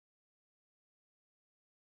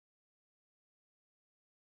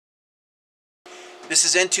This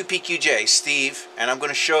is N2PQJ, Steve, and I'm going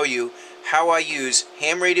to show you how I use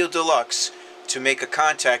Ham Radio Deluxe to make a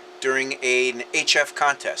contact during an HF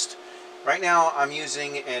contest. Right now I'm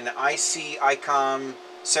using an IC ICOM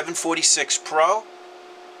 746 Pro.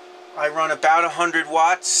 I run about 100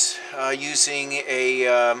 watts using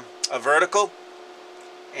a vertical,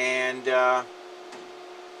 and I'll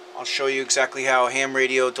show you exactly how Ham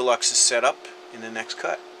Radio Deluxe is set up in the next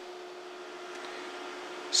cut.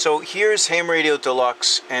 So here's Ham Radio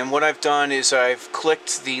Deluxe, and what I've done is I've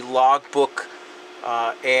clicked the logbook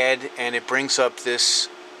ad, and it brings up this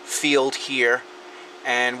field here.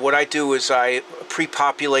 And what I do is I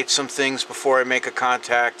pre-populate some things before I make a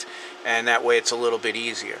contact, and that way it's a little bit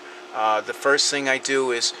easier. The first thing I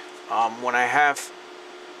do is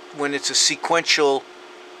when it's a sequential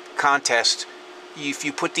contest, if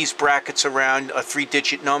you put these brackets around a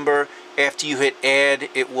 3-digit number, after you hit add,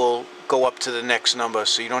 it will go up to the next number,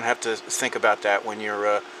 so you don't have to think about that when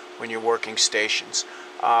you're working stations.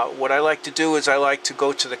 What I like to do is I like to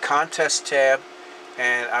go to the contest tab,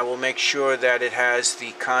 and I will make sure that it has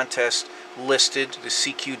the contest listed, the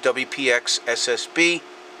CQWPX SSB,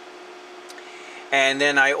 and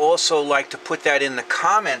then I also like to put that in the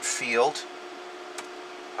comment field.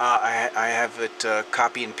 I have it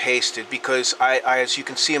copy and pasted because as you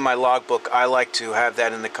can see in my logbook, I like to have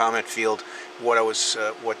that in the comment field what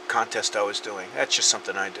contest I was doing. That's just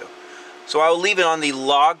something I do. So I'll leave it on the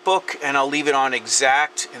logbook, and I'll leave it on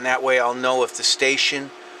exact, and that way I'll know if the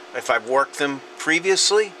station, if I've worked them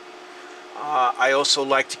previously. I also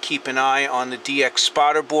like to keep an eye on the DX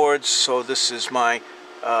spotter boards. So this is my,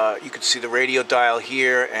 you can see the radio dial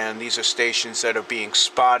here, and these are stations that are being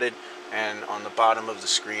spotted. And on the bottom of the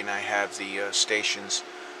screen I have the stations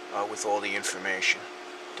with all the information.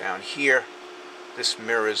 Down here, this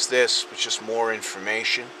mirrors this, with just more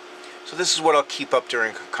information. So this is what I'll keep up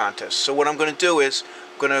during a contest. So what I'm going to do is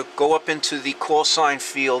I'm going to go up into the call sign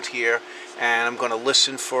field here, and I'm going to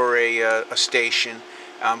listen for a station.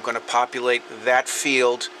 I'm going to populate that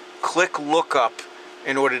field, click lookup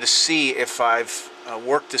in order to see if I've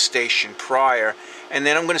worked the station prior, and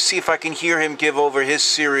then I'm going to see if I can hear him give over his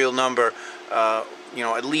serial number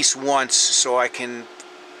at least once, so I can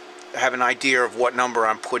have an idea of what number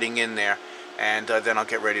I'm putting in there, and then I'll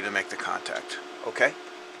get ready to make the contact. Okay?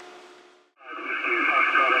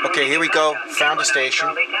 Okay, here we go. Found a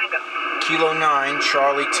station. Kilo 9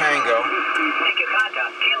 Charlie Tango.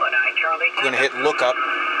 I'm going to hit lookup.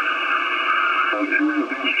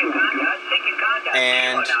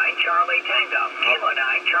 And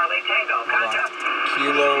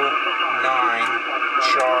Kilo 9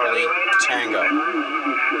 Charlie Tango.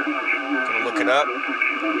 Gonna look it up.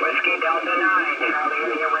 Whiskey Delta 9, Charlie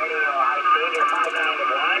Radio Radio, high speed, your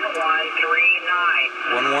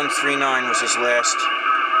 1139 was his last.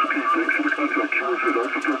 Thank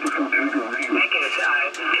you,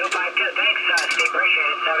 252, thanks, Steve,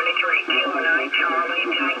 appreciate it, 73, Kilo 9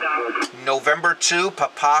 Charlie Tango. November 2,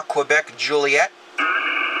 Papa, Quebec, Juliet.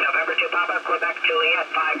 November 2, Papa, Quebec, Juliet,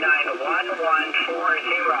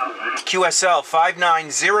 591140. QSL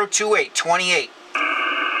 5902828. Did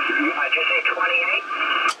you say 28?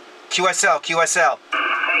 QSL.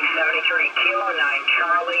 Thanks, 73, Kilo 9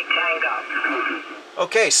 Charlie Tango.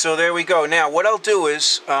 Okay, so there we go. Now what I'll do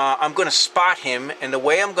is I'm going to spot him, and the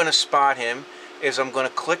way I'm going to spot him is I'm going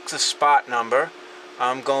to click the spot number.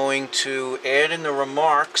 I'm going to add in the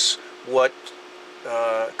remarks what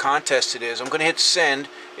contest it is. I'm going to hit send.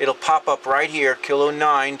 It'll pop up right here, Kilo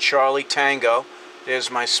 9 Charlie Tango.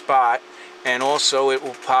 There's my spot, and also it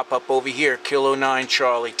will pop up over here, Kilo 9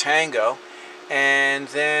 Charlie Tango. And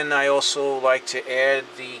then I also like to add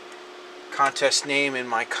the contest name in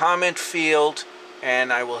my comment field,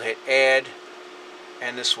 and I will hit add,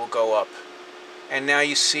 and this will go up. And now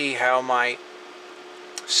you see how my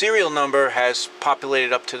serial number has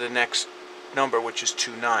populated up to the next number, which is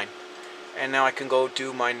 29. And now I can go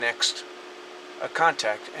do my next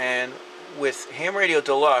contact. And with Ham Radio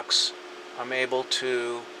Deluxe, I'm able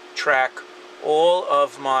to track all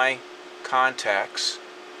of my contacts,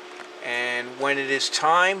 and when it is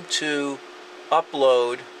time to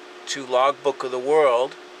upload to Logbook of the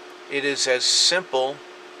World, it is as simple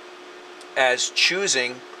as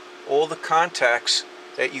choosing all the contacts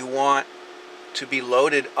that you want to be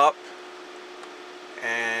loaded up.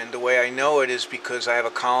 And the way I know it is because I have a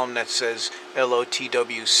column that says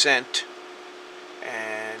LOTW sent,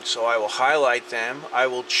 and so I will highlight them. I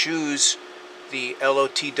will choose the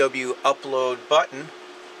LOTW upload button,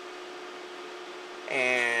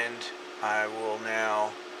 and I will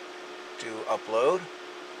now do upload.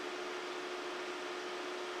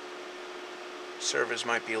 Servers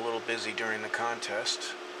might be a little busy during the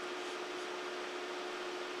contest.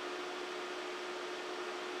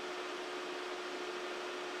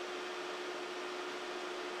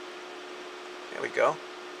 There we go.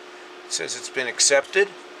 It says it's been accepted.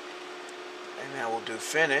 And now we'll do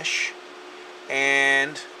finish.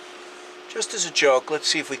 And just as a joke, let's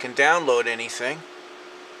see if we can download anything.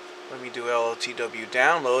 Let me do LOTW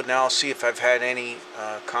download. Now I'll see if I've had any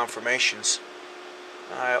confirmations.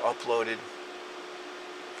 I uploaded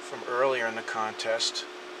from earlier in the contest,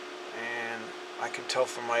 and I can tell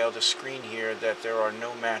from my other screen here that there are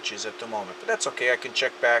no matches at the moment. But that's okay, I can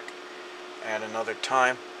check back at another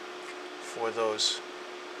time for those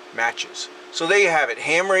matches. So there you have it,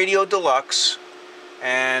 Ham Radio Deluxe,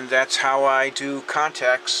 and that's how I do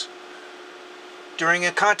contacts during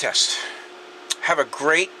a contest. Have a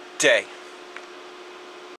great day.